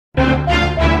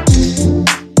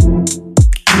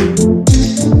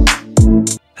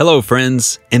Hello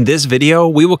friends, in this video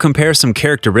we will compare some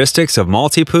characteristics of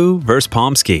Maltipoo versus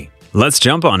Pomsky. Let's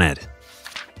jump on it.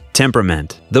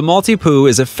 Temperament. The Maltipoo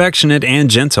is affectionate and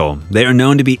gentle. They are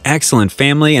known to be excellent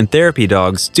family and therapy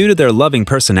dogs due to their loving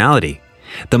personality.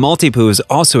 The Maltipoo is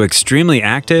also extremely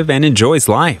active and enjoys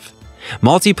life.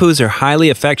 Maltipoos are highly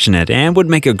affectionate and would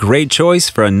make a great choice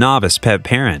for a novice pet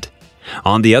parent.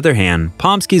 On the other hand,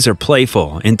 Pomskys are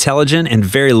playful, intelligent, and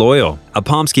very loyal. A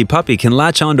Pomsky puppy can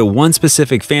latch on to one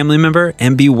specific family member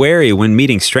and be wary when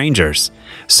meeting strangers.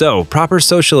 So, proper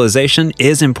socialization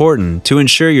is important to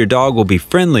ensure your dog will be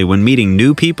friendly when meeting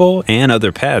new people and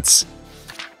other pets.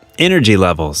 Energy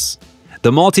levels.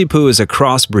 The Maltipoo is a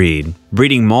crossbreed,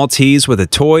 breeding Maltese with a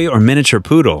toy or miniature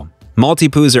poodle.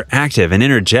 Maltipoos are active and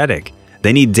energetic.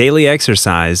 They need daily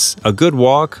exercise, a good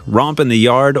walk, romp in the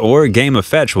yard, or a game of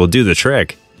fetch will do the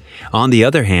trick. On the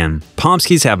other hand,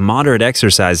 Pomskys have moderate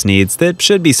exercise needs that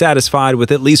should be satisfied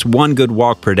with at least one good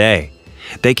walk per day.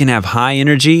 They can have high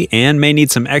energy and may need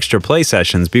some extra play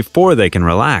sessions before they can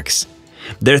relax.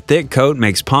 Their thick coat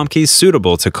makes Pomskys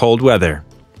suitable to cold weather.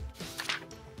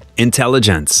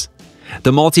 Intelligence.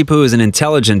 The Maltipoo is an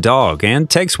intelligent dog and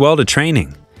takes well to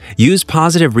training. Use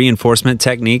positive reinforcement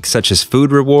techniques such as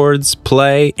food rewards,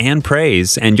 play, and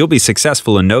praise, and you'll be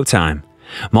successful in no time.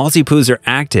 Maltipoos are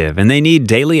active and they need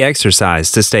daily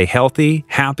exercise to stay healthy,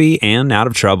 happy, and out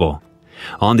of trouble.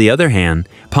 On the other hand,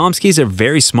 Pomskys are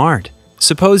very smart.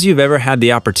 Suppose you've ever had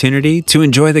the opportunity to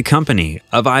enjoy the company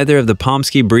of either of the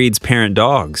Pomsky breed's parent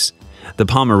dogs, the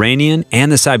Pomeranian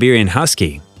and the Siberian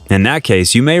Husky. In that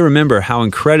case, you may remember how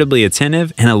incredibly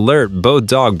attentive and alert both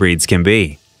dog breeds can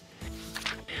be.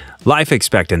 Life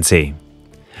expectancy.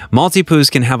 Maltipoos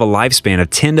can have a lifespan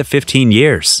of 10 to 15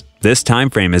 years. This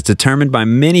time frame is determined by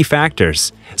many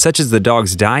factors, such as the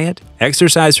dog's diet,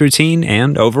 exercise routine,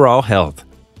 and overall health.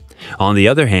 On the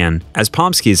other hand, as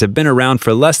Pomskys have been around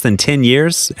for less than 10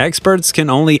 years, experts can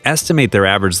only estimate their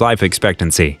average life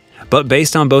expectancy. But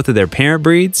based on both of their parent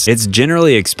breeds, it's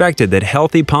generally expected that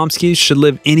healthy Pomskys should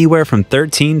live anywhere from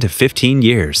 13 to 15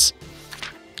 years.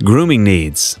 Grooming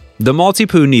needs. The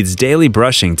Maltipoo needs daily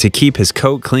brushing to keep his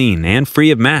coat clean and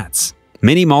free of mats.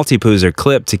 Many Maltipoos are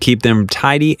clipped to keep them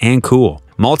tidy and cool.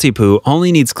 Maltipoo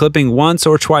only needs clipping once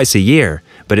or twice a year,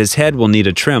 but his head will need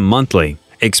a trim monthly.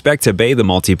 Expect to bathe the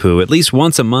Maltipoo at least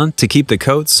once a month to keep the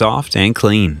coat soft and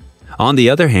clean. On the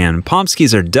other hand,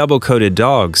 Pomskys are double-coated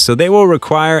dogs, so they will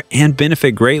require and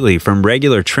benefit greatly from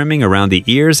regular trimming around the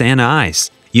ears and eyes.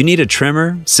 You need a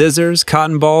trimmer, scissors,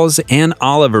 cotton balls, and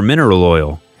olive or mineral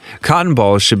oil. Cotton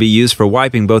balls should be used for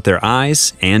wiping both their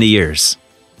eyes and ears.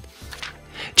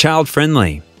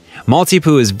 Child-friendly.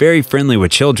 Maltipoo is very friendly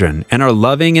with children and are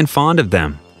loving and fond of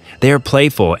them. They are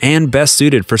playful and best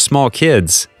suited for small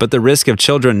kids, but the risk of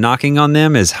children knocking on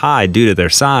them is high due to their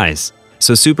size,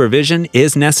 so supervision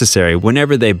is necessary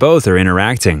whenever they both are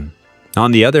interacting.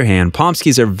 On the other hand,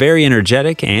 Pomskys are very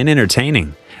energetic and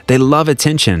entertaining. They love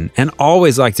attention and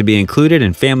always like to be included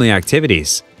in family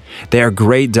activities. They are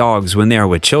great dogs when they are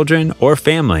with children or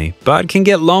family, but can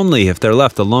get lonely if they're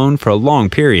left alone for a long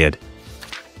period.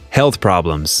 Health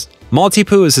problems.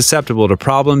 Maltipoo is susceptible to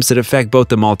problems that affect both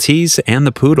the Maltese and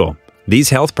the Poodle. These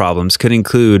health problems could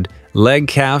include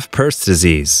leg-calf purse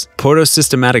disease,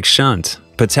 portosystematic shunt,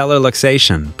 patellar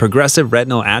luxation, progressive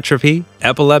retinal atrophy,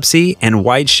 epilepsy, and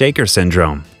white shaker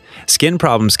syndrome. Skin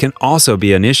problems can also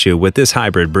be an issue with this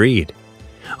hybrid breed.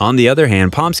 On the other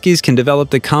hand, Pomskys can develop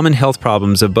the common health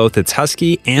problems of both its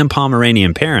Husky and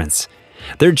Pomeranian parents.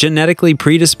 They're genetically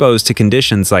predisposed to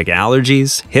conditions like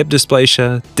allergies, hip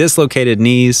dysplasia, dislocated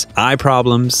knees, eye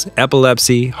problems,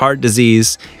 epilepsy, heart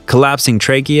disease, collapsing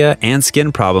trachea, and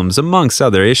skin problems, amongst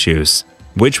other issues.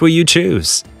 Which will you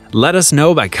choose? Let us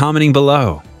know by commenting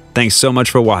below. Thanks so much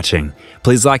for watching.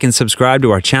 Please like and subscribe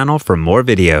to our channel for more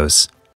videos.